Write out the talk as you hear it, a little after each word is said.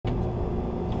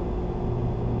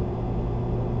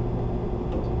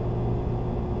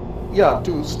Yeah,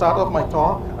 to start off my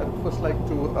talk, I would first like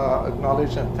to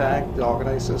acknowledge and thank the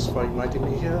organizers for inviting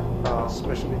me here,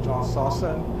 especially John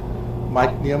Sawson,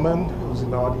 Mike Neiman, who's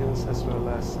in the audience, as well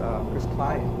as Chris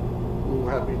Klein, who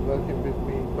have been working with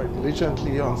me quite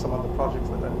diligently on some of the projects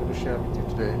that I'm going to share with you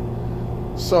today.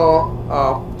 So,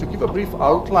 to give a brief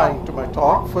outline to my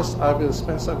talk, first I will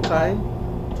spend some time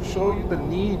to show you the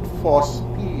need for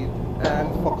speed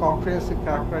and for comprehensive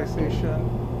characterization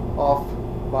of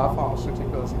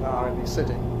biopharmaceuticals in our R&D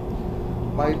setting.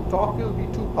 My talk will be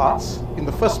two parts. In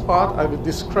the first part, I will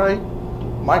describe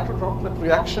microdroplet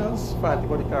reactions for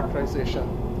antibody characterization.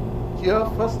 Here,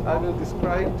 first, I will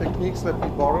describe techniques that we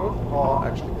borrowed or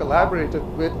actually collaborated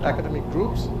with academic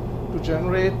groups to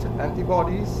generate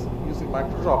antibodies using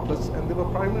microdroplets, and they were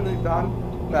primarily done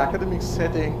in an academic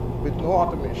setting with no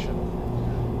automation.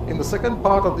 In the second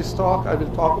part of this talk, I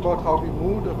will talk about how we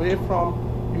moved away from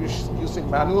using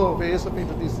manual ways of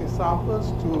introducing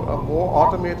samples to a more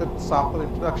automated sample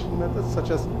introduction methods, such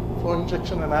as flow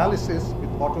injection analysis with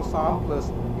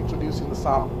auto-samplers introducing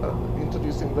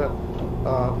the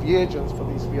reagents for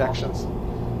these reactions.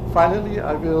 Finally,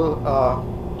 I will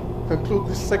conclude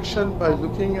this section by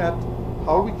looking at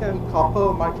how we can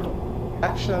couple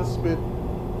micro-reactions with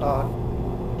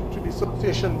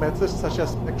dissociation methods such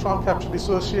as electron capture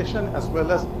dissociation, as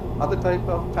well as other type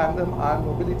of tandem ion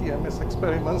mobility MS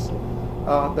experiments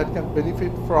that can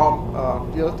benefit from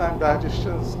real-time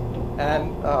digestions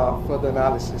and further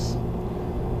analysis.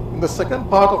 In the second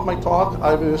part of my talk,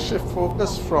 I will shift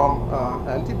focus from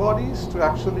antibodies to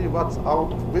actually what's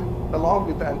out along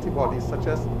with the antibodies, such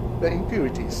as the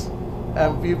impurities.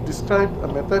 And we've described a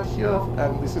method here,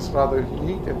 and this is rather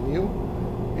unique and new,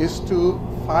 is to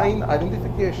find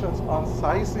identifications on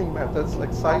sizing methods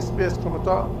like size-based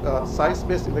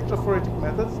electrophoretic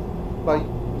methods by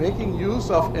making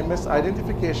use of MS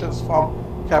identifications from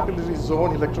capillary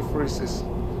zone electrophoresis.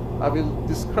 I will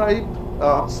describe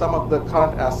some of the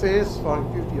current assays for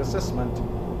impurity assessment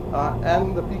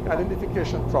and the peak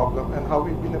identification problem, and how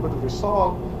we've been able to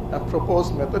resolve and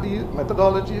propose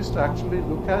methodologies to actually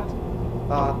look at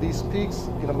these peaks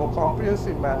in a more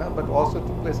comprehensive manner, but also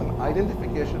to place an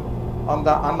identification on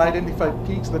the unidentified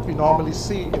peaks that we normally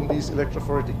see in these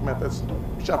electrophoretic methods,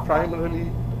 which are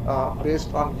primarily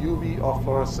based on UV or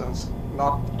fluorescence,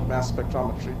 not mass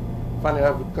spectrometry. Finally,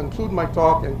 I will conclude my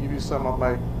talk and give you some of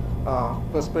my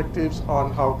perspectives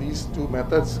on how these two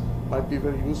methods might be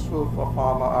very useful for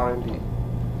pharma R&D.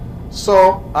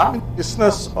 So I'm in the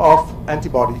business of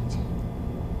antibodies.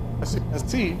 As you can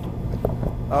see,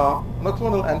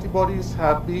 monoclonal antibodies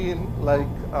have been like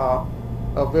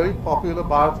a very popular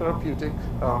biotherapeutic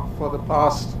for the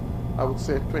past, I would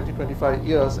say, 20-25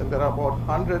 years, and there are about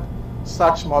 100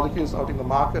 such molecules out in the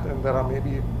market, and there are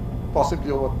maybe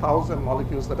possibly over 1,000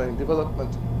 molecules that are in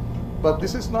development. But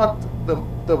this is not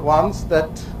the ones that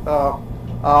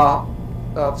are,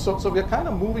 so we're kind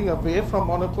of moving away from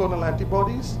monoclonal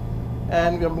antibodies,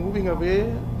 and we're moving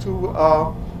away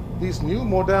to these new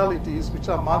modalities which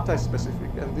are multi-specific,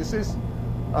 and this is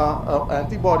an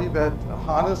antibody that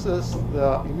harnesses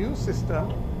the immune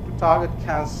system to target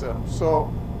cancer. So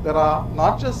there are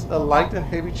not just a light and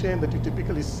heavy chain that you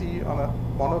typically see on a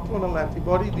monoclonal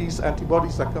antibody. These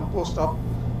antibodies are composed of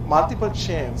multiple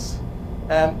chains,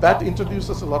 and that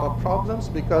introduces a lot of problems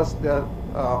because they're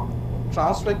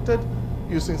transfected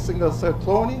using single cell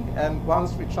cloning, and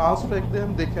once we transfect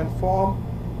them, they can form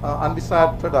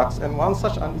undesired products. And one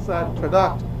such undesired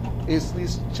product is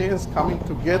these chains coming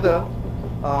together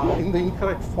in the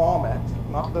incorrect format,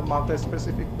 not the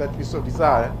multi-specific that we so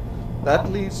desire.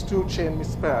 That leads to chain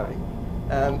mispairing.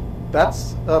 And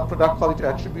that's a product quality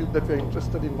attribute that we're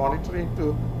interested in monitoring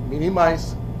to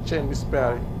minimize chain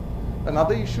mispairing.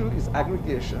 Another issue is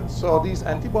aggregation. So these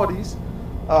antibodies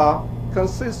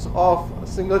consist of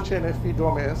single chain Fe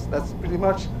domains. That's pretty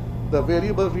much the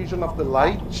variable region of the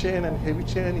light chain and heavy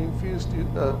chain infused,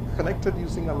 connected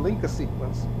using a linker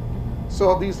sequence.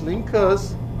 So these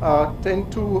linkers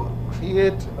tend to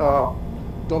create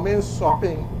domain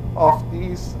swapping of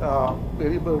these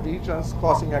variable regions,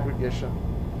 causing aggregation.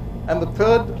 And the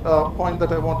third point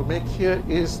that I want to make here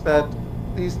is that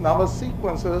these novel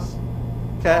sequences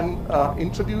can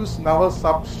introduce novel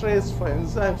substrates for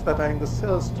enzymes that are in the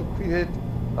cells to create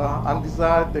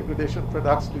undesired degradation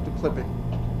products due to clipping.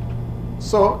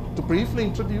 So to briefly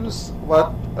introduce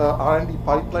what R&D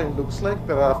pipeline looks like,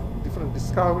 there are different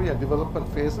discovery and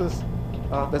development phases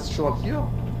that's shown here.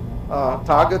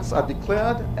 Targets are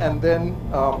declared, and then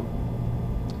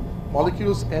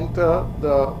molecules enter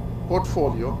the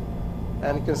portfolio.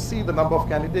 And you can see the number of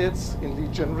candidates in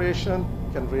lead generation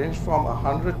can range from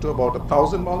 100 to about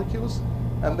 1,000 molecules.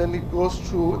 and then it goes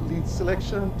through lead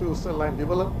selection to cell line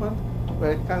development,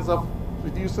 where it kind of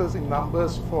reduces in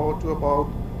numbers to about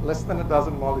less than a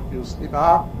dozen molecules. In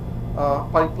our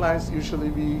pipelines, usually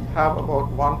we have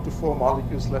about 1 to 4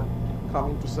 molecules that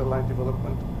come into cell line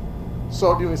development.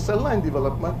 So during cell line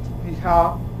development,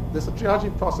 there's a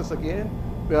triaging process again,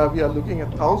 where we are looking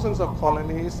at thousands of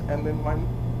colonies, and then when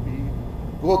we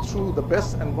go through the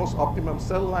best and most optimum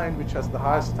cell line, which has the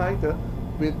highest titer,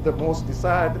 with the most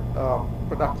desired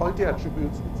product quality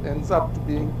attributes, it ends up to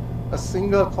being a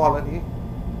single colony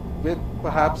with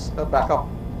perhaps a backup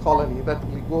colony that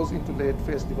goes into late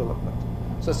phase development.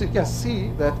 So as you can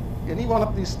see that any one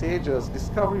of these stages,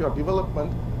 discovery or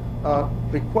development,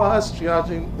 requires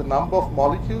triaging the number of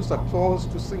molecules or clones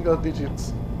to single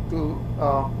digits to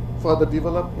further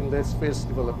develop in late phase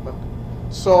development.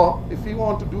 So if we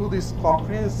want to do this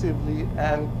comprehensively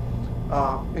and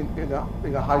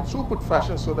in a high throughput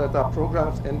fashion so that our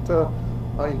programs enter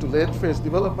into late phase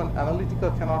development, analytical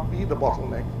cannot be the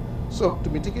bottleneck. So to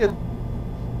mitigate,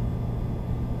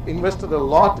 invested a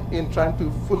lot in trying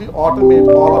to fully automate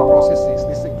all our processes.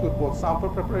 This includes both sample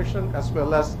preparation as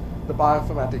well as the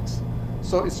bioinformatics.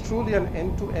 So it's truly an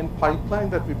end-to-end pipeline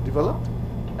that we've developed.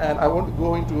 And I won't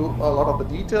go into a lot of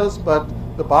the details, but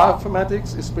the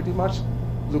bioinformatics is pretty much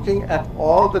looking at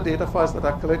all the data files that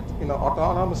are collected in an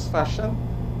autonomous fashion,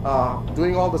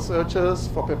 doing all the searches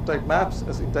for peptide maps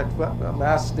as intact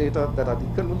mass data that are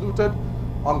deconvoluted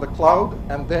on the cloud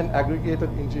and then aggregated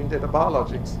in gene data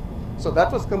biologics. So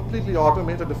that was completely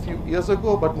automated a few years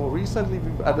ago, but more recently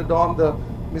we've added on the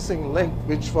missing link,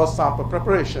 which was sample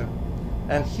preparation.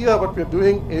 And here what we're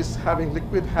doing is having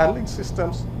liquid handling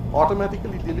systems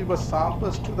automatically deliver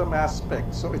samples to the mass spec.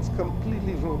 So it's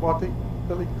completely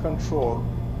robotically controlled.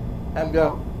 And we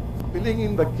are filling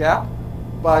in the gap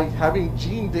by having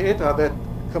gene data that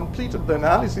completed the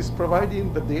analysis,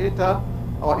 providing the data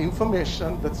or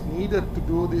information that's needed to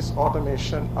do this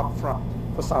automation upfront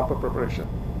for sample preparation.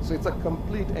 So it's a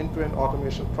complete end-to-end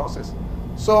automation process.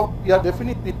 So we are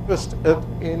definitely interested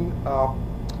in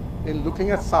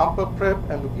looking at sample prep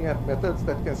and looking at methods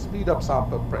that can speed up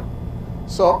sample prep.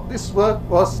 So this work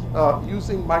was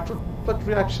using microdroplet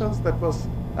reactions. That was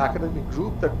an academic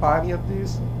group that pioneered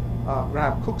these.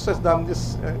 Graham Cooks has done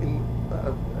this,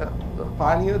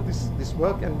 pioneered this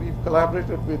work, and we've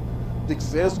collaborated with Dick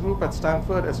Zay's group at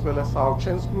Stanford as well as Hao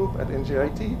Chen's group at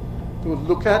NJIT to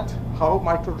look at how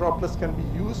microdroplets can be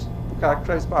used to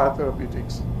characterize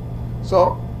biotherapeutics.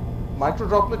 So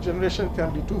microdroplet generation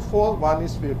can be twofold. One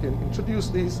is we can introduce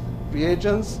these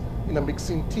reagents in a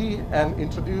mixing tea and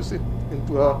introduce it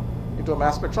into a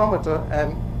mass spectrometer,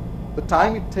 and the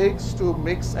time it takes to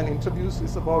mix and introduce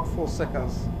is about 4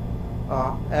 seconds.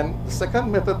 And the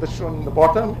second method that's shown in the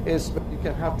bottom is that you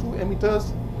can have 2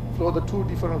 emitters flow the 2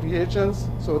 different reagents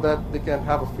so that they can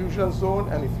have a fusion zone,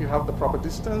 and if you have the proper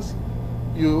distance,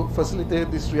 you facilitate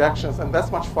these reactions, and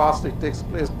that's much faster. It takes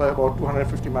place by about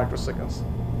 250 microseconds.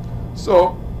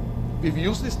 So we've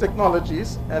used these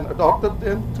technologies and adopted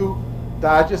them to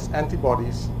digest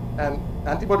antibodies. And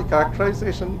antibody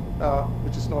characterization,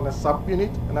 which is known as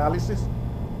subunit analysis,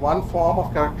 one form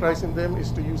of characterizing them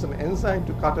is to use an enzyme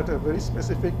to cut at a very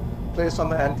specific place on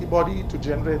the antibody to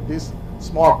generate these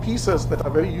small pieces that are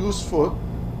very useful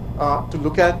to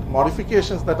look at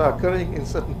modifications that are occurring in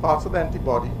certain parts of the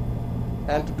antibody,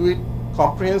 and to do it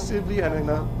comprehensively and in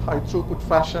a high throughput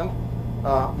fashion,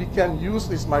 we can use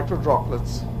these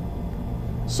microdroplets.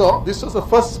 So this was the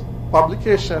first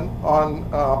publication on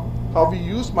how we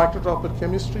use microdroplet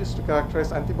chemistries to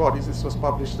characterize antibodies. This was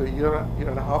published a year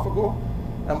and a half ago.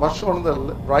 And what's shown on the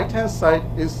right-hand side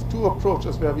is 2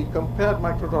 approaches where we compared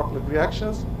microdroplet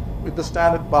reactions with the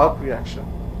standard bulk reaction.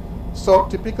 So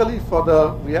typically for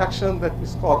the reaction that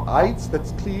is called IDES, that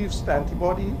cleaves the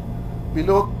antibody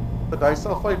below the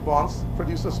disulfide bonds,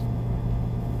 produces,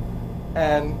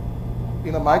 and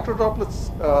in a microdroplets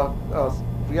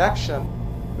reaction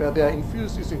where they are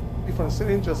infused using different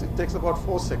syringes, it takes about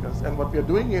 4 seconds. And what we are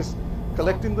doing is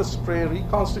collecting the spray,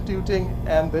 reconstituting,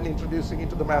 and then introducing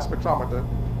into the mass spectrometer.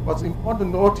 What's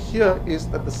important to note here is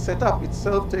that the setup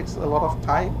itself takes a lot of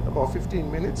time, about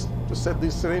 15 minutes, to set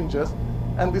these syringes.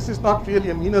 And this is not really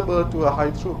amenable to a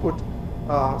high throughput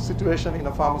situation in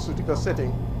a pharmaceutical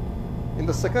setting. In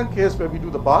the second case, where we do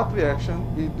the bulk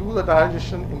reaction, we do the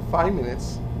digestion in 5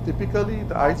 minutes. Typically,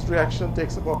 the ICE reaction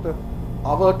takes about an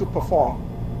hour to perform.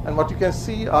 And what you can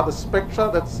see are the spectra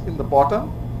that's in the bottom,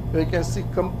 where you can see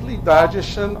complete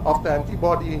digestion of the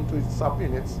antibody into its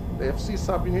subunits, the FC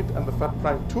subunit and the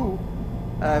Fab'2.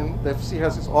 And the FC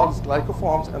has all its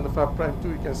glycoforms, and the Fab'2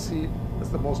 you can see as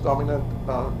the most dominant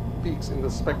peaks in the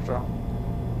spectra.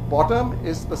 bottom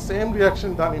is the same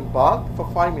reaction done in bulk for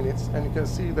 5 minutes, and you can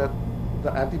see that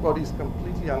the antibody is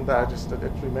completely undigested.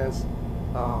 It remains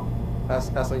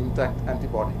as an intact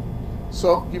antibody.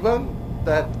 So given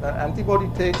that antibody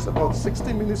takes about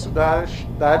 60 minutes to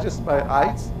digest by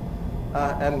eyes,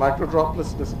 and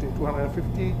microdroplets does it in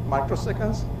 250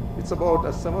 microseconds, it's about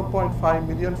a 7.5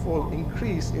 million-fold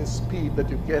increase in speed that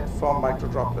you get from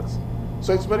microdroplets.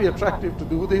 So it's very attractive to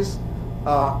do this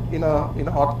in an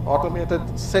automated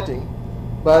setting.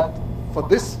 But for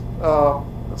this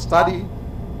study,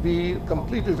 we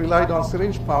completely relied on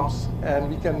syringe pumps, and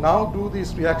we can now do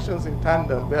these reactions in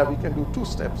tandem, where we can do 2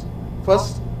 steps.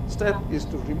 First step is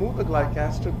to remove the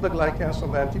glycans, strip the glycans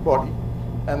from the antibody,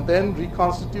 and then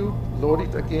reconstitute, load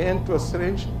it again to a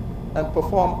syringe, and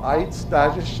perform ICE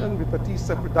digestion with a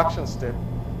T-step reduction step.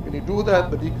 When you do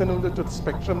that, the deconvoluted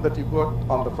spectrum that you got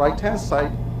on the right-hand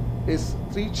side is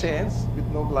 3 chains with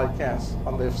no glycans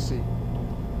on the FC.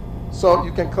 So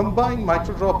you can combine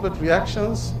microdroplet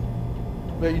reactions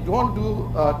where you don't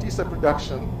do T-step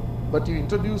reduction, but you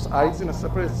introduce ICE in a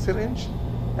separate syringe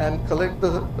and collect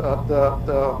the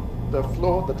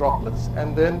flow, the droplets,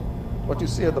 and then what you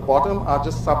see at the bottom are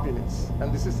just subunits.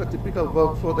 And this is a typical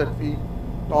workflow that we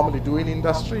normally do in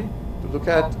industry to look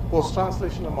at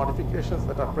post-translational modifications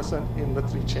that are present in the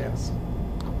 3 chains.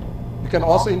 You can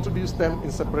also introduce them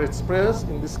in separate sprayers.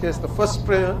 In this case, the first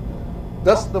sprayer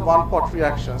does the one-pot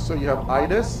reaction. So you have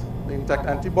IDES, the intact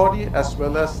antibody, as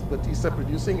well as the T-step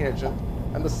reducing agent.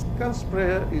 And the second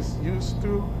sprayer is used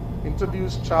to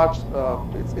introduce charged,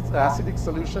 it's acidic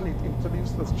solution. It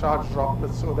introduces the charged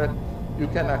droplets so that you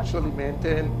can actually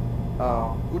maintain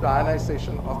good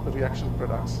ionization of the reaction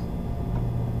products.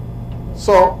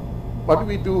 So what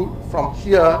we do from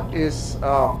here is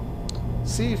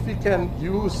see if we can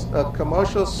use a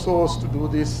commercial source to do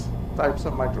these types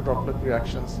of microdroplet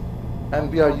reactions.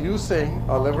 And we are using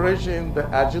or leveraging the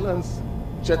Agilent's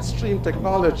Jetstream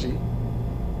technology,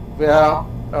 where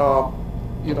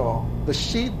the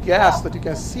sheet gas that you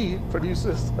can see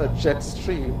produces a jet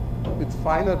stream with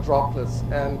finer droplets.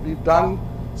 And we've done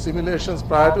simulations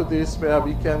prior to this where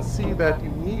we can see that you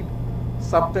need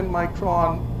sub 10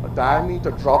 micron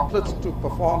diameter droplets to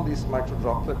perform these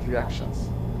microdroplet reactions.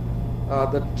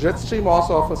 The jet stream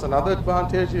also offers another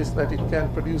advantage, is that it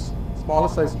can produce smaller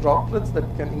size droplets that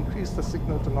can increase the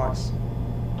signal to noise.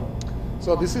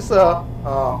 So this is a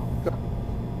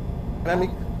dynamic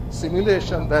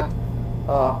simulation that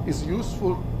is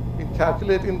useful in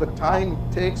calculating the time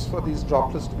it takes for these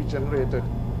droplets to be generated.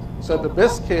 So at the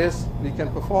best case, we can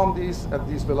perform these at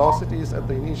these velocities at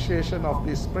the initiation of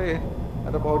the spray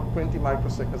at about 20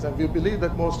 microseconds. And we believe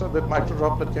that most of that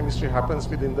microdroplet chemistry happens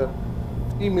within the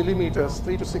 3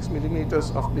 to 6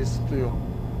 millimeters of this flume.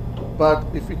 But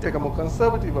if we take a more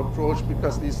conservative approach,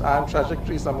 because these ion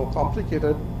trajectories are more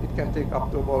complicated, it can take up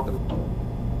to about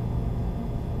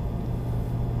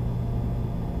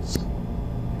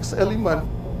this element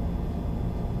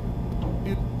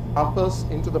samples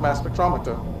into the mass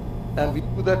spectrometer. And we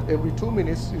do that every 2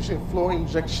 minutes using flow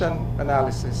injection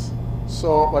analysis.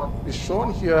 So what is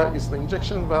shown here is the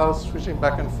injection valves switching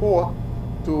back and forth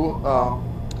to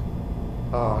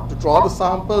draw the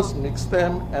samples, mix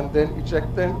them, and then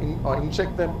eject them or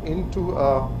inject them into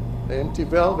the empty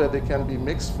well where they can be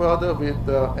mixed further with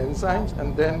the enzymes,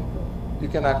 and then you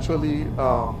can actually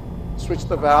switch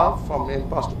the valve from main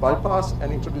pass to bypass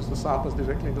and introduce the samples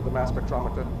directly into the mass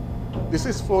spectrometer. This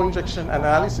is flow injection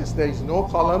analysis. There is no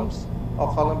columns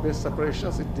or column-based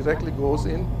separations. It directly goes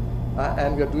in,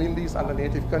 and we are doing these under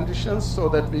native conditions so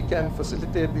that we can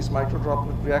facilitate these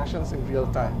microdroplet reactions in real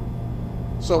time.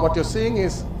 So what you're seeing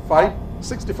is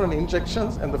 6 different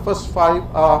injections, and the first 5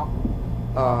 are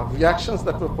reactions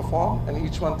that were performed, and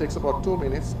each one takes about 2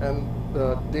 minutes, and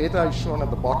the data is shown at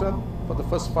the bottom for the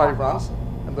first 5 runs,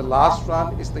 and the last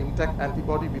run is the intact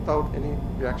antibody without any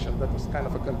reaction. That was kind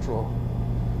of a control.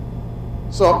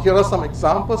 So here are some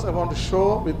examples I want to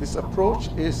show with this approach.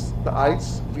 Is the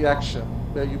ICE reaction,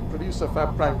 where you produce a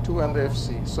Fab prime 2 and the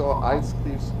FC. So ICE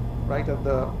cleaves right at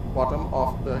the bottom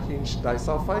of the hinged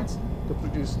disulfides to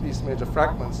produce these major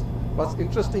fragments. What's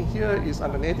interesting here is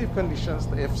under native conditions,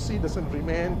 the FC doesn't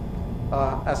remain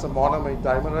as a monomer. It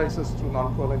dimerizes through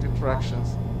non-covalent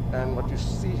interactions. And what you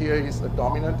see here is a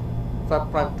dominant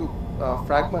Fab prime 2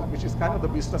 fragment, which is kind of the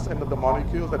business end of the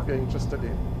molecule that we are interested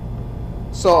in.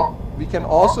 So we can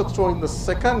also throw in the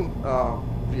second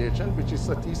reagent, which is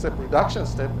a T-step reduction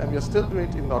step, and we are still doing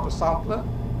it in the autosampler.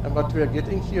 And what we are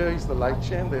getting here is the light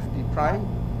chain, the FD prime,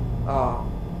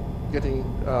 getting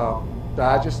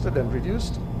digested and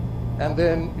reduced. And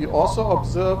then we also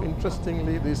observe,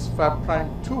 interestingly, this Fab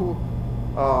prime 2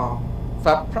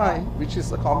 Fab prime, which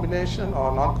is a combination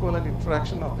or non-covalent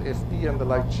interaction of the FD and the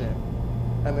light chain.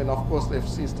 And then, of course, the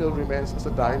FC still remains as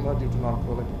a dimer due to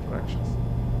non-covalent interactions.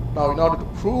 Now, in order to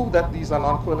prove that these are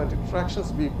non-covalent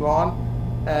interactions, we've gone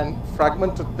and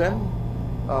fragmented them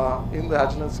in the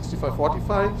Agilent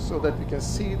 6545 so that we can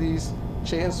see these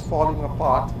chains falling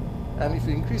apart. And if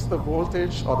you increase the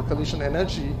voltage or the collision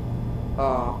energy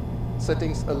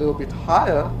settings a little bit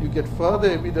higher, you get further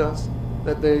evidence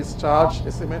that there is charge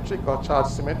asymmetric or charge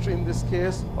symmetry in this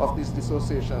case of this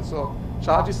dissociation. So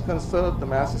charge is conserved, the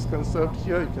mass is conserved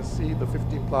here. You can see the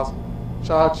 15 plus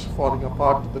charge falling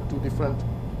apart to the two different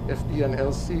FD and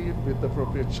LC with the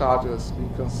appropriate charges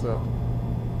being conserved.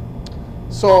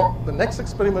 So the next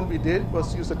experiment we did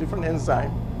was use a different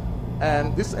enzyme.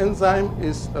 And this enzyme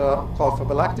is called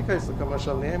Fabalactica, it's the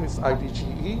commercial name, it's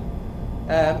IDGE.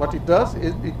 And what it does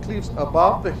is it cleaves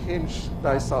above the hinge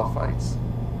disulfides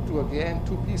to, again,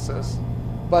 two pieces.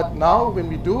 But now when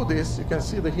we do this, you can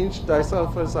see the hinge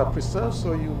disulfides are preserved,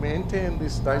 so you maintain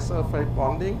this disulfide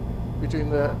bonding between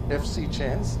the FC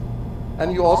chains.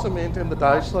 And you also maintain the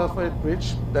disulfide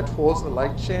bridge that holds the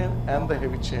light chain and the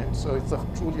heavy chain. So it's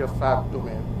truly a Fab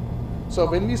domain. So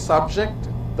when we subject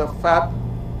the Fab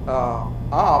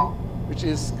arm, which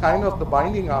is kind of the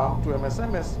binding arm to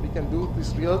MSMS, we can do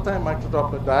this real-time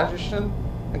microdroplet digestion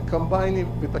and combine it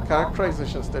with the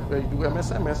characterization step where you do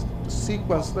MSMS to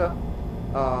sequence the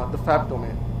Fab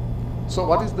domain. So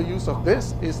what is the use of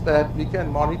this is that we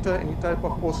can monitor any type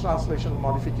of post-translation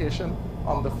modification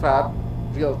on the Fab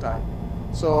real-time.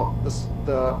 So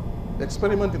the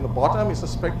experiment in the bottom is a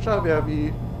spectra where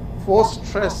we force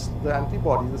stress the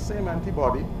antibody, the same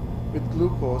antibody, with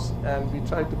glucose, and we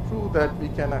try to prove that we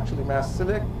can actually mass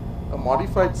select a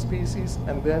modified species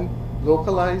and then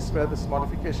localize where this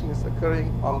modification is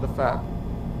occurring on the Fab.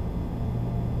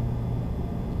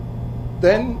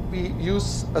 Then we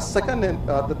use a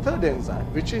the third enzyme,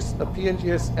 which is a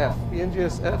PNGSF.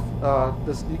 PNGSF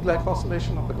does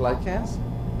deglycosylation of the glycans,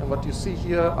 and what you see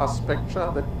here are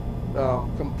spectra that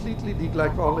completely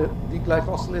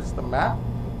deglycosylates the map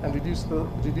and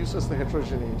reduces the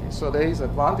heterogeneity. So there is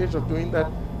advantage of doing that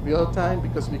real time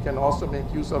because we can also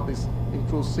make use of this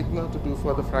improved signal to do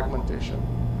further fragmentation.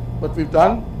 What we've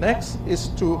done next is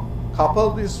to couple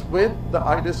this with the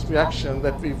IDES reaction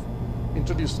that we've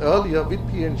introduced earlier with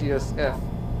PNGSF.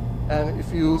 And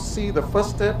if you see, the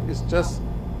first step is just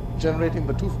generating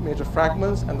the two major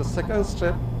fragments, and the second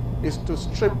step is to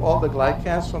strip all the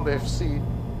glycans from the FC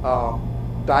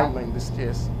dimer in this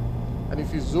case. And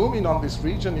if you zoom in on this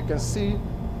region, you can see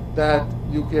that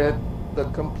you get the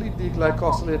complete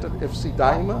deglycosylated FC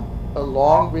dimer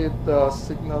along with the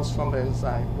signals from the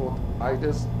enzyme, both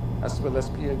IDES as well as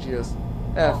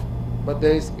PNGSF. But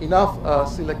there is enough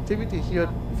selectivity here.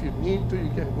 If you need to, you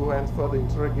can go and further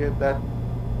interrogate that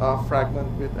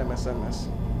fragment with MSMS.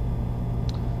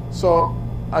 So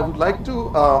I would like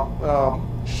to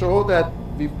show that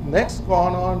we've next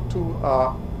gone on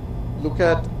to look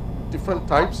at different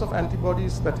types of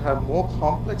antibodies that have more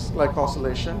complex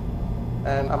glycosylation.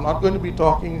 And I'm not going to be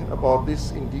talking about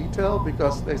this in detail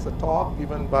because there's a talk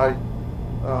given by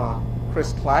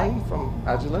Chris Klein from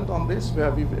Agilent on this,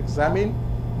 where we've examined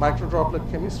microdroplet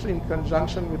chemistry in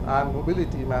conjunction with ion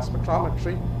mobility mass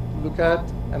spectrometry to look at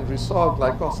and resolve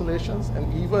glycosylations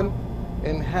and even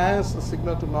enhance the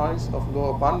signal to noise of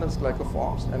low abundance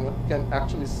glycoforms. And you can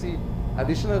actually see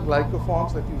additional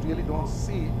glycoforms that you really don't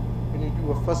see when you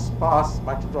do a first pass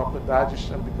microdroplet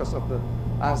digestion because of the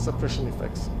ion suppression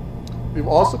effects. We've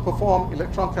also performed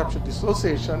electron captured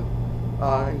dissociation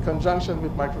in conjunction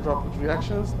with microdroplet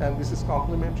reactions, and this is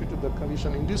complementary to the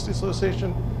condition-induced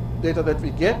dissociation data that we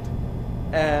get.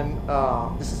 And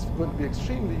this is going to be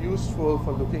extremely useful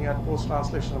for looking at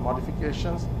post-translational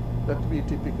modifications that we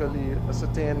typically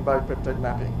ascertain by peptide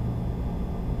mapping.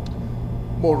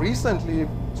 More recently,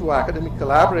 through academic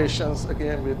collaborations,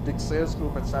 again with Dick Sayers'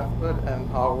 group at Stanford and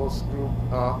Howell's group,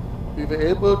 we were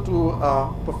able to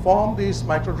perform this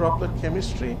microdroplet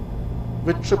chemistry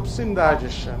with trypsin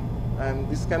digestion. And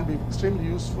this can be extremely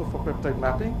useful for peptide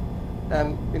mapping.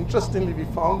 And interestingly, we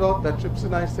found out that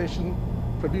trypsinization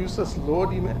produces low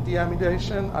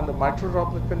deamidation under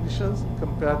microdroplet conditions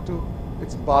compared to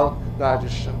its bulk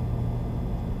digestion.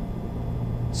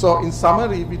 So in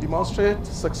summary, we demonstrate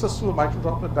successful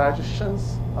microdroplet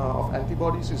digestions of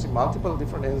antibodies using multiple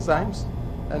different enzymes.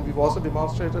 And we've also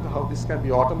demonstrated how this can be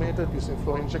automated using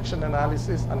flow injection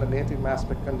analysis under native mass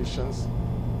spec conditions.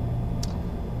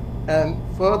 And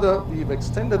further, we've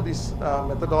extended these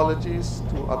methodologies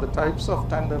to other types of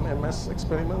tandem MS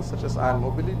experiments, such as ion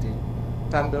mobility,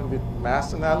 tandem with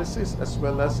mass analysis, as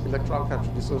well as electron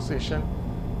capture dissociation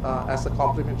as a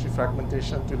complementary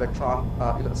fragmentation to electron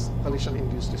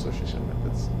collision-induced dissociation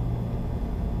methods.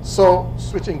 So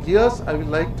switching gears, I would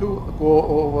like to go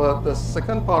over the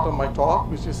second part of my talk,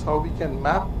 which is how we can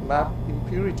map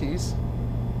impurities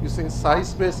using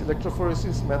size-based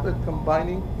electrophoresis method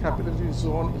combining capillary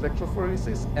zone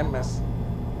electrophoresis, MS,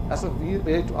 as a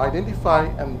way to identify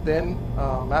and then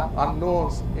map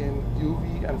unknowns in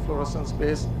UV and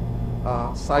fluorescence-based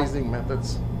sizing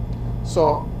methods.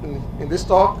 So in this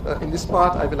talk, in this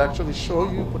part, I will actually show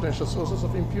you potential sources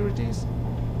of impurities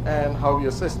and how we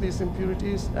assess these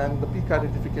impurities and the peak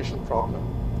identification problem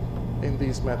in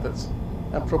these methods,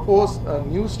 and propose a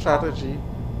new strategy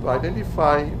to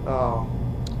identify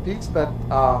peaks that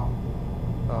are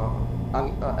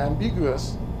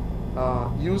ambiguous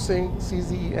using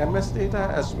CZE-MS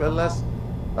data, as well as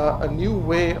a new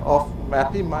way of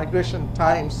mapping migration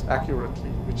times accurately,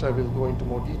 which I will go into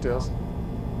more details.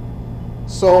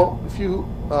 So if you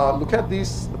look at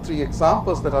these three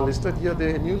examples that are listed here,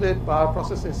 they emulate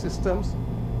bioprocessing systems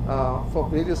for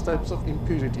various types of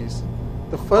impurities.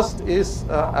 The first is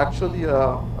actually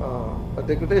a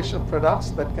degradation of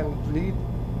products that can lead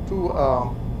to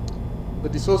the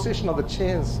dissociation of the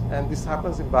chains, and this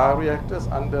happens in bioreactors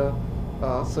under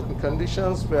certain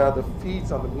conditions where the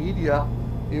feeds on the media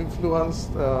influence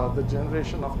the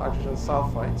generation of hydrogen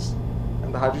sulfides.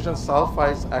 And the hydrogen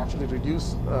sulfides actually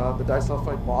reduce the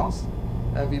disulfide bonds,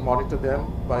 and we monitor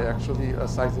them by actually a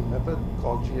sizing method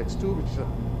called GX2,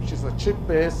 which is a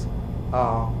chip-based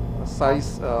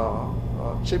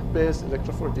chip-based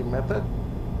electrophoretic method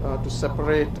to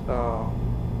separate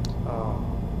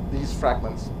these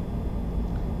fragments.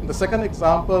 In the second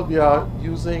example, we are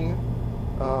using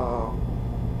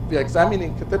we are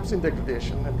examining cathepsin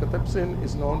degradation, and cathepsin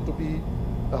is known to be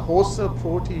a host cell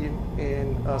protein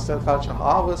in cell culture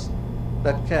harvest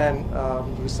that can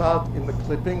result in the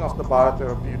clipping of the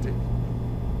biotherapeutic.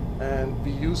 And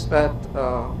we use that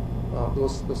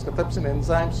those cathepsin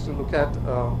enzymes to look at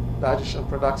digestion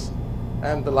products.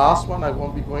 And the last one I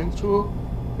won't be going through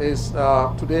is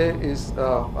today is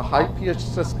a high pH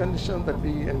stress condition that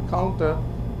we encounter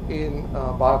in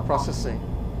bioprocessing.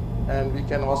 And we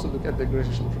can also look at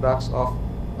degradation products of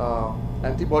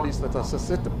antibodies that are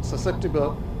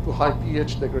susceptible to high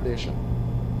pH degradation.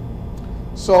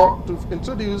 So to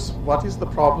introduce what is the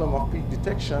problem of peak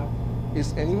detection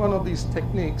is any one of these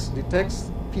techniques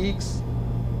detects peaks,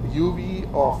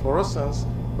 UV or fluorescence,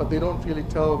 but they don't really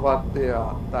tell what they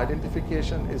are. The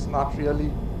identification is not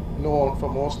really known for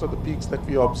most of the peaks that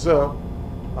we observe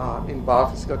in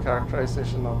biophysical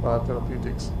characterization of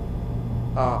biotherapeutics.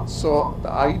 So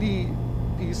the ID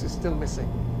piece is still missing.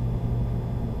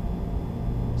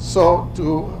 So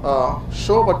to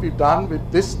show what we've done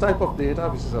with this type of data,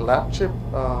 which is a lab chip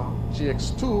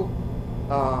GX2,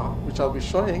 which I'll be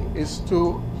showing, is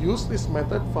to use this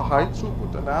method for high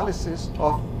throughput analysis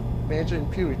of major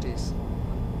impurities.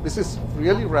 This is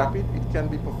really rapid. It can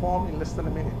be performed in less than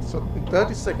a minute. So in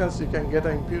 30 seconds, you can get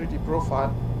an impurity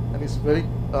profile, and it's very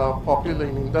popular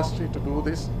in industry to do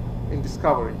this in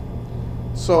discovery.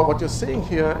 So what you're seeing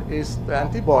here is the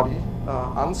antibody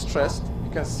unstressed.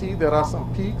 You can see there are some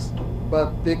peaks,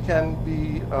 but they can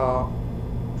be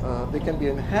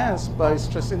enhanced by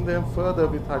stressing them further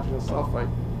with hydrogen sulfide.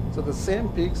 So the same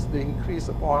peaks, they increase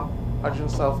upon hydrogen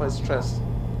sulfide stress.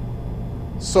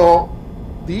 So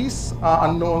these are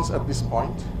unknowns at this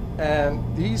point, and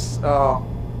these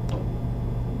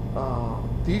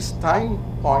time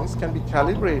points can be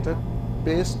calibrated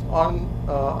based on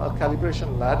a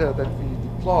calibration ladder that we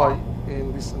deploy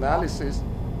in this analysis.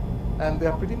 And they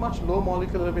are pretty much low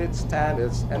molecular weight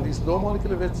standards, and these low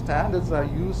molecular weight standards are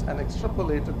used and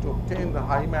extrapolated to obtain the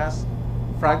high mass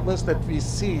fragments that we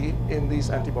see in these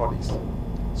antibodies.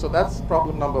 So that's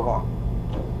problem number one.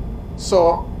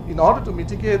 So in order to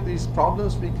mitigate these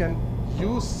problems, we can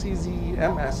use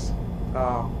CZE-MS,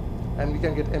 and we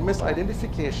can get MS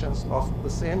identifications of the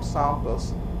same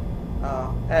samples.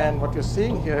 And what you're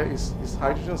seeing here is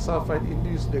hydrogen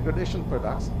sulfide-induced degradation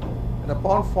products. And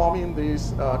upon forming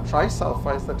these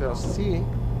trisulfides that you're seeing,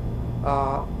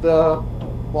 the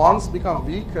bonds become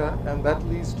weaker, and that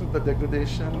leads to the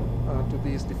degradation to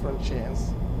these different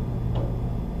chains.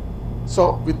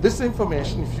 So with this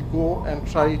information, if you go and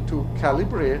try to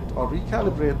calibrate or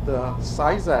recalibrate the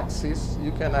size axis,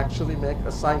 you can actually make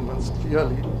assignments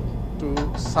clearly to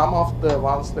some of the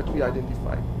ones that we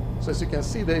identified. So as you can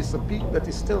see, there is a peak that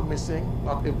is still missing.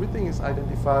 Not everything is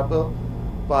identifiable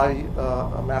by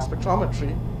mass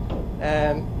spectrometry,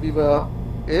 and we were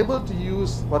able to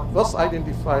use what was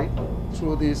identified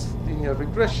through this linear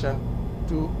regression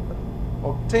to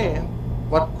obtain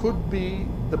what could be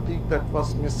the peak that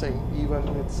was missing even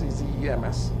with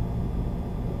CZEMS.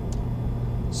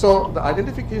 So the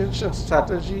identification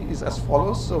strategy is as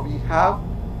follows. So we have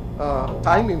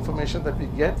time information that we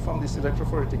get from these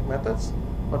electrophoretic methods.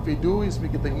 What we do is we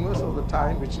get the inverse of the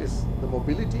time, which is the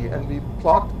mobility, and we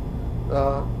plot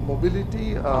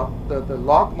mobility, the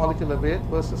log molecular weight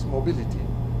versus mobility,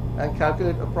 and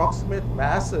calculate approximate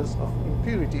masses of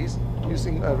impurities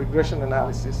using a regression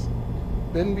analysis.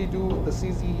 Then we do the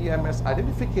CZEMS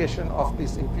identification of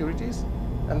these impurities,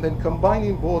 and then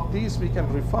combining both these, we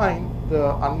can refine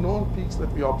the unknown peaks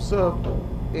that we observed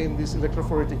in these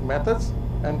electrophoretic methods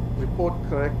and report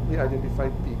correctly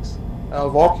identified peaks. I'll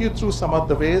walk you through some of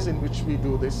the ways in which we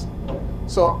do this.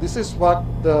 So this is what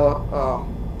the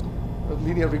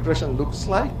linear regression looks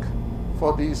like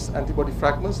for these antibody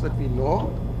fragments that we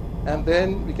know. And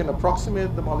then we can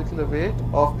approximate the molecular weight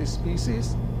of this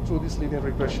species through this linear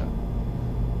regression.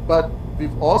 But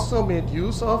we've also made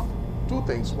use of two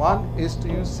things. One is to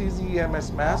use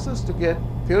CZEMS masses to get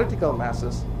theoretical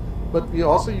masses, but we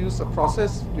also use a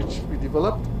process which we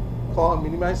developed called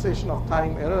minimization of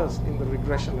time errors in the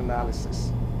regression analysis,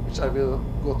 which I will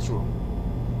go through.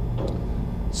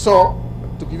 So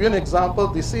to give you an example,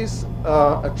 this is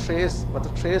a trace, what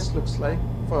a trace looks like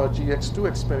for a GX2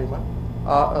 experiment,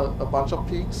 a bunch of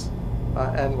peaks.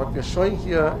 And what we're showing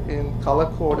here in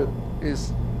color-coded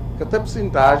is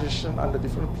cathepsin digestion under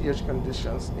different pH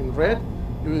conditions. In red,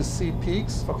 you will see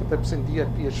peaks for cathepsin D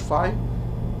at pH 5.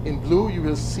 In blue, you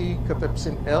will see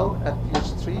cathepsin L at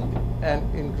pH 3.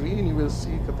 And in green, you will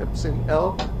see cathepsin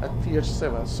L at pH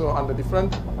 7. So under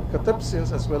different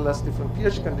cathepsins as well as different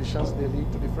pH conditions, they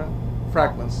lead to different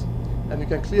fragments. And you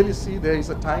can clearly see there is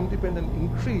a time-dependent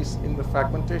increase in the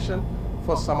fragmentation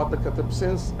for some of the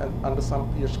cathepsins and under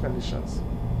some pH conditions.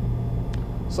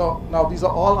 So now these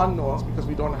are all unknowns because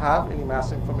we don't have any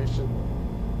mass information.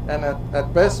 And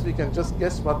at best, we can just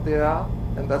guess what they are,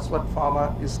 and that's what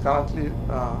pharma is currently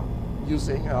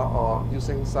using, or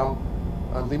using some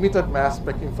limited mass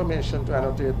spec information to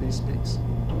annotate these peaks.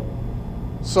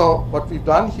 So what we've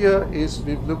done here is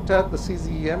we've looked at the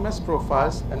CZEMS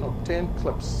profiles and obtained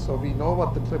clips. So we know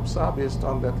what the clips are based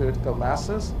on their theoretical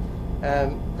masses.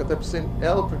 And cathepsin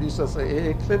L produces a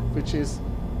AA clip, which is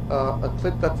a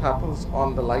clip that happens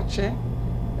on the light chain.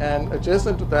 And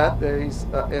adjacent to that, there is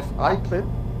a FI clip,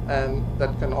 and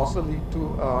that can also lead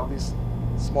to this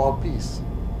small piece.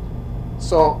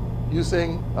 So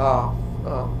using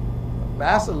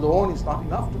mass alone is not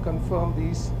enough to confirm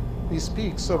these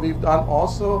peaks. So we've done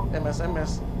also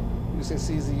MSMS using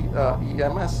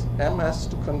CZEMS MS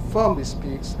to confirm these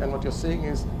peaks. And what you're seeing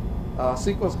is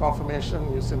sequence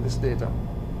confirmation using this data.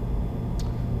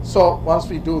 So once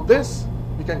we do this,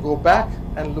 we can go back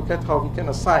and look at how we can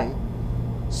assign.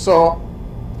 So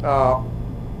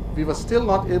we were still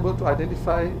not able to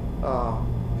identify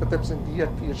cathepsin D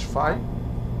at pH 5.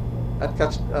 At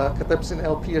cathepsin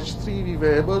L pH 3, we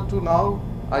were able to now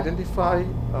identify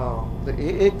the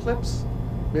AA clips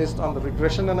based on the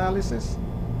regression analysis.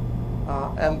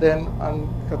 And then on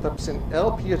cathepsin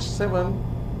L pH 7,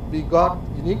 we got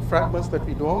unique fragments that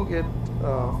we don't get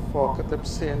for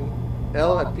cathepsin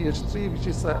L at pH 3, which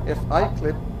is a FI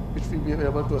clip, which we've been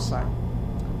able to assign.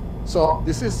 So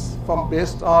this is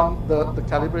based on the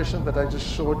calibration that I just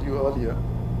showed you earlier.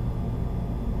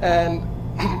 And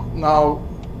now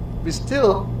we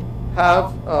still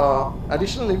have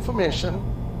additional information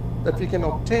that we can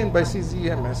obtain by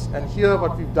CZEMS. And here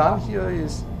what we've done here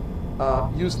is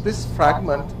use this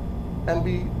fragment, and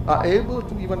we are able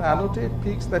to even annotate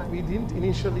peaks that we didn't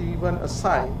initially even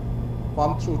assign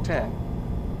 1 through 10.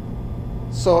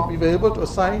 So we were able to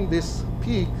assign this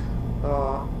peak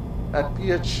at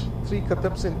pH 3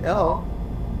 cathepsin L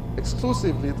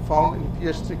exclusively found in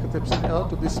pH 3 cathepsin L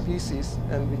to this species,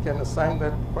 and we can assign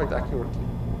that quite accurately.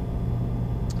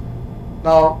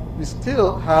 Now, we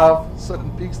still have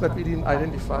certain peaks that we didn't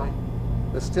identify.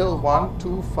 There's still 1,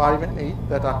 2, 5, and 8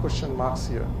 that are question marks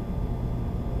here.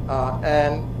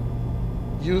 And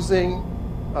using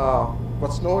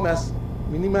what's known as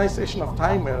minimization of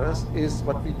time errors is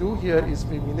what we do here is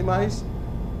we minimize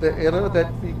the error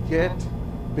that we get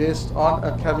based on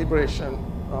a calibration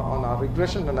on our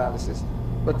regression analysis.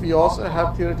 But we also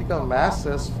have theoretical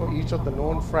masses for each of the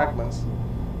known fragments.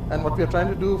 And what we're trying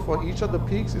to do for each of the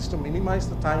peaks is to minimize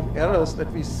the time errors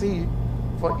that we see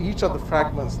for each of the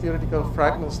fragments, theoretical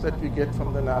fragments that we get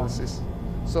from the analysis.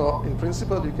 So in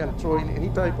principle, you can throw in any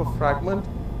type of fragment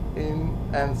in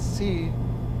and see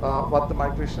what the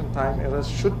migration time errors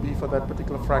should be for that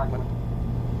particular fragment.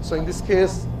 So in this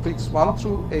case, peaks 1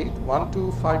 through 8, 1,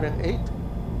 2, 5, and 8,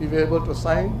 we were able to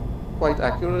assign quite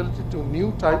accurately to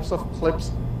new types of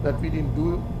clips that we didn't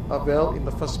do well in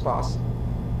the first pass.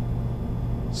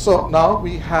 So now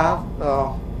we have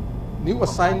new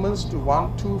assignments to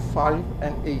 1, 2, 5,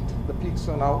 and 8. The peaks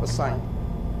are now assigned.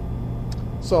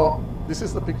 So this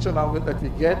is the picture now that we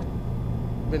get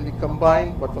when we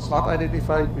combine what was not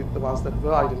identified with the ones that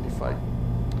were identified.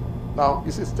 Now,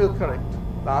 is it still correct?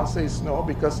 The answer is no,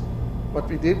 because what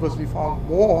we did was we found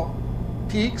more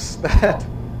peaks that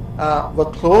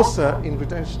were closer in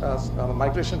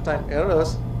migration time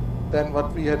errors than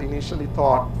what we had initially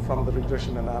thought from the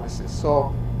regression analysis.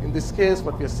 So in this case,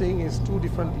 what we are seeing is 2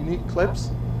 different unique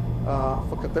clips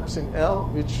for cathepsin L,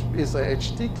 which is a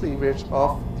HT cleavage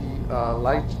of the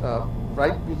light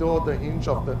right below the hinge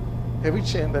of the heavy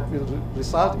chain that will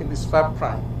result in this Fab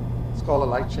prime. It's called a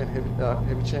light chain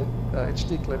heavy chain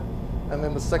HT clip. And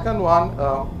then the second one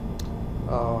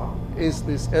is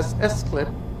this SS clip,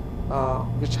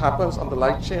 which happens on the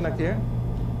light chain again,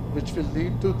 which will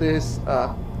lead to this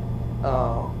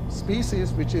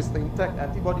species, which is the intact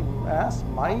antibody mass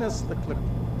minus the clip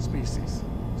species.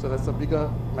 So that's a bigger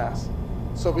mass.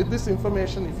 So with this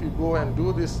information, if you go and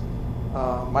do this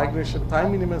migration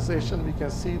time minimization, we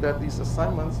can see that these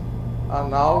assignments are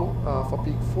now for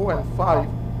peak 4 and 5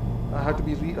 have to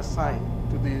be reassigned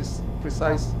to these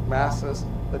precise masses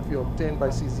that we obtained by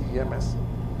CZEMS.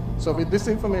 So with this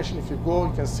information, if you go,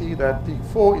 you can see that peak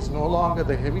 4 is no longer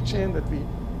the heavy chain that we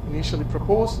initially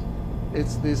proposed.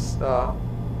 It's this the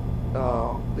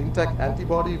intact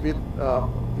antibody with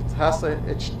it has a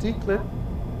HT clip,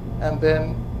 and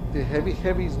then the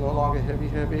heavy is no longer heavy.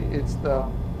 It's the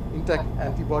intact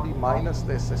antibody minus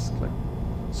the SS clip.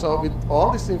 So with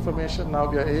all this information, now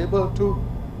we are able to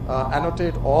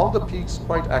annotate all the peaks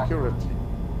quite accurately,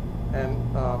 and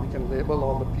we can label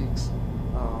all the peaks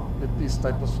with these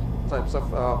types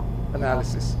of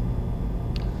analysis.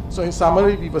 So in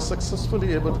summary, we were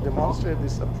successfully able to demonstrate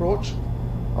this approach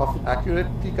of accurate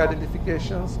peak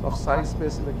identifications of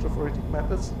size-based electrophoretic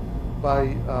methods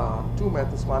by 2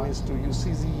 methods. One is to use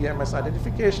CZEMS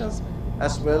identifications,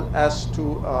 as well as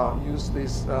to use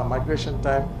this migration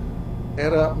time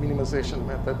error minimization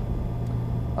method.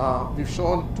 We've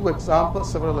shown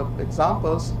several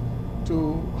examples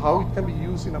to how it can be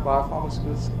used in a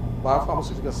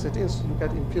biopharmaceutical settings to look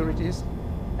at impurities,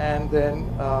 and then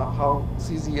how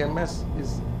CZEMS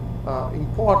is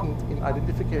important in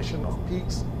identification of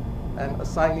peaks and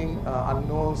assigning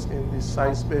unknowns in these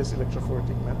size-based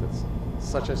electrophoretic methods,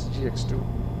 such as GX2.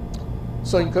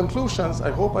 So in conclusions,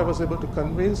 I hope I was able to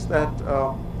convince that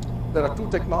there are 2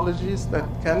 technologies that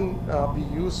can be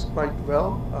used quite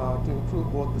well to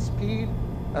improve both the speed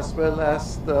as well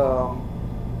as the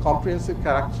comprehensive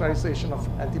characterization of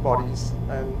antibodies.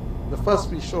 And the first,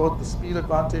 we showed the speed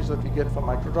advantage that we get from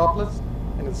microdroplets,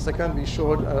 and in the second, we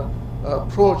showed an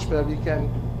approach where we can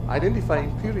identify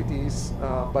impurities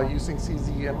by using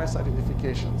CZEMS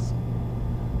identifications.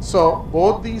 So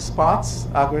both these parts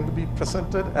are going to be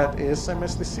presented at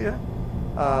ASMS this year.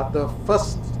 The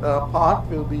first part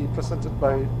will be presented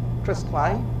by Chris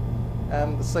Klein,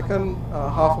 and the second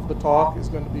half of the talk is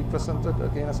going to be presented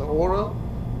again as an oral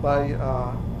by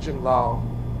Jim Lau.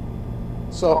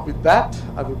 So with that,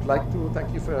 I would like to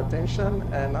thank you for your attention,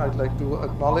 and I'd like to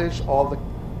acknowledge all the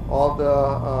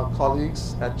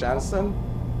colleagues at Janssen,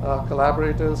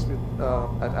 collaborators with,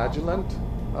 at Agilent,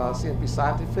 CMP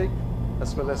Scientific,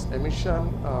 as well as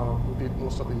Emission, who did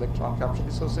most of the electron capture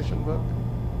dissociation work,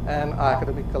 and our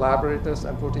academic collaborators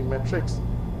and Protein Metrics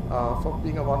for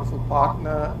being a wonderful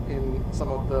partner in some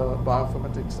of the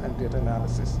bioinformatics and data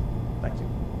analysis. Thank you.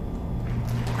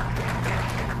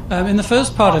 In the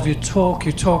first part of your talk,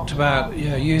 you talked about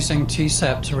using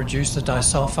TSEP to reduce the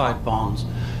disulfide bonds.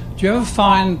 Do you ever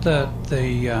find that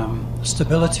the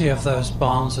stability of those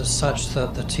bonds is such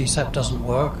that the TSEP doesn't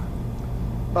work?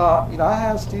 In our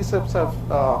hands, TSEPs have,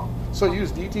 so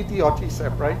use DTT or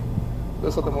TSEP, right?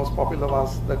 Those are the most popular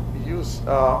ones that we use.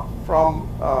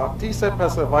 TSEP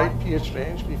has a wide pH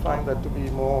range. We find that to be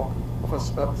more of a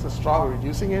strong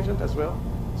reducing agent as well.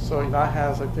 So in our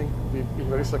hands, I think we've been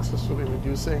very successful in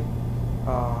reducing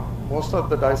most of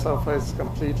the disulfides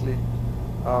completely.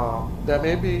 There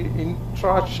may be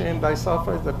intra-chain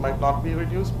disulfides that might not be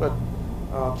reduced, but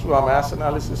through our mass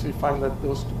analysis, we find that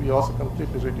those to be also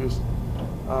completely reduced.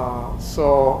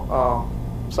 So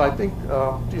I think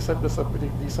TSEP does a pretty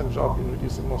decent job in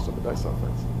reducing most of the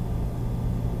disulfides.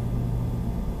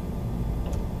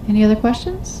 Any other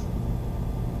questions?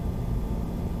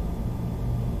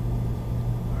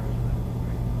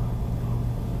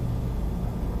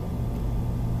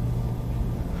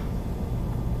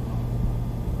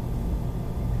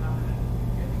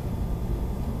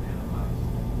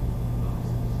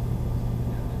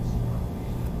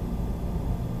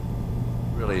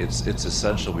 certainly it's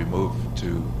essential we move to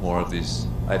more of these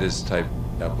IDIS type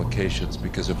applications,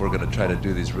 because if we're going to try to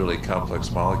do these really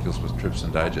complex molecules with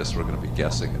trypsin digest, we're going to be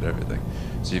guessing at everything.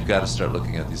 So you've got to start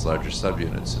looking at these larger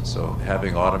subunits. And so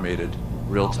having automated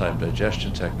real-time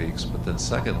digestion techniques, but then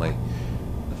secondly,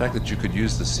 the fact that you could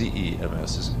use the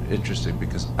CEMS is interesting,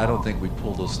 because I don't think we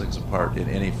pull those things apart in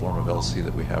any form of LC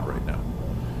that we have right now.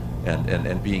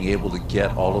 And being able to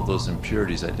get all of those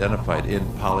impurities identified in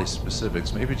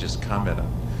polyspecifics, maybe just comment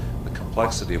on the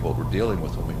complexity of what we're dealing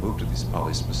with when we move to these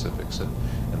polyspecifics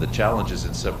and the challenges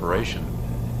in separation.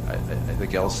 I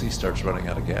think LC starts running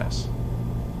out of gas.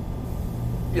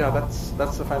 Yeah,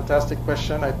 that's a fantastic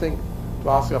question. I think to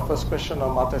answer your first question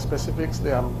on multispecifics,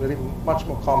 they are very much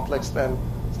more complex than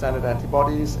standard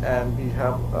antibodies, and we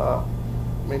have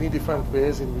many different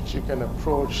ways in which you can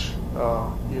approach,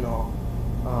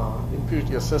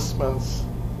 impurity assessments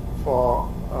for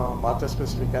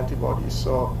multispecific antibodies.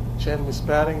 So chain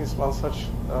mispairing is one such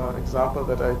example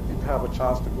that I didn't have a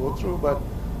chance to go through,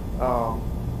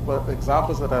 but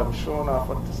examples that I've shown are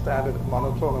for the standard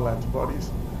monoclonal antibodies.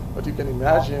 But you can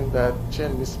imagine that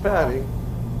chain mispairing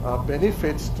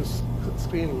benefits to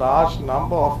screen large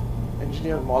number of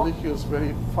engineered molecules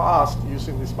very fast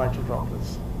using these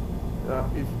microdroplets,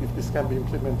 if this can be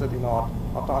implemented in an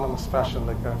autonomous fashion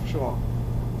like I've shown.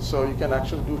 So you can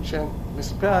actually do chain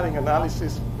mispairing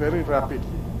analysis very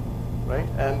rapidly, right?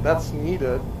 And that's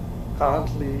needed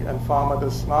currently, and pharma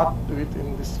does not do it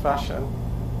in this fashion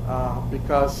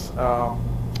because,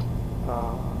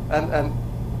 and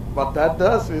what that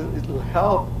does is it will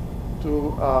help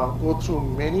to go through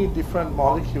many different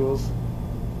molecules,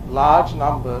 large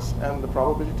numbers, and the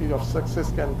probability of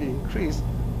success can be increased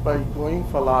by going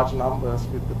for large numbers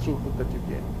with the throughput that you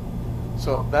gain.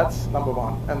 So that's number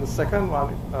one. And the second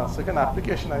one, second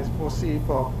application I foresee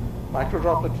for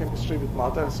microdroplet chemistry with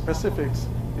multispecifics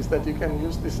is that you can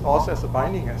use this also as a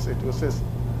binding assay to assess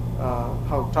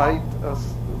how tight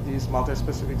these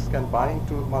multispecifics can bind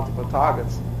to multiple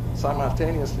targets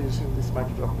simultaneously using this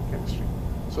microdroplet chemistry.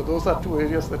 So those are two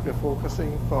areas that we're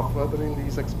focusing for furthering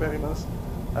these experiments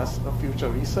as a future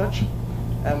research.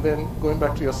 And then going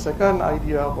back to your second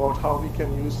idea about how we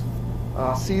can use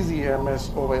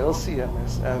CZMS over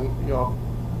LCMS, and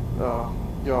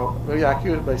you're very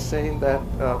accurate by saying that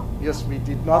yes, we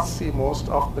did not see most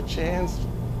of the chains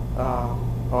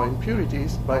or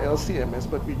impurities by LCMS,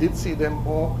 but we did see them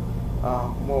more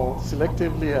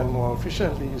selectively and more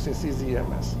efficiently using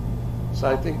CZMS. So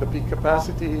I think the peak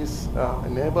capacities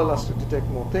enable us to detect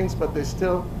more things, but there's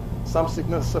still some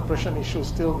signal suppression issues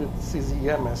still with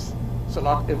CZMS. So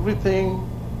not everything,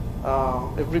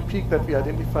 every peak that we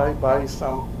identify by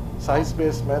some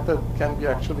size-based method can be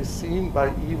actually seen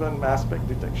by even mass spec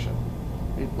detection.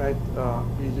 It might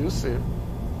be elusive,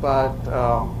 but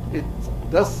it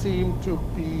does seem to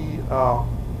be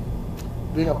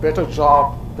doing a better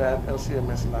job than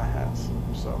LCMS in our hands.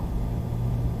 So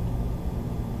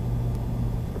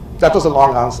that was a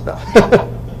long answer.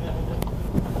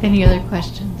 Any other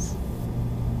questions?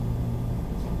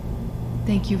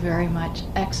 Thank you very much.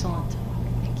 Excellent.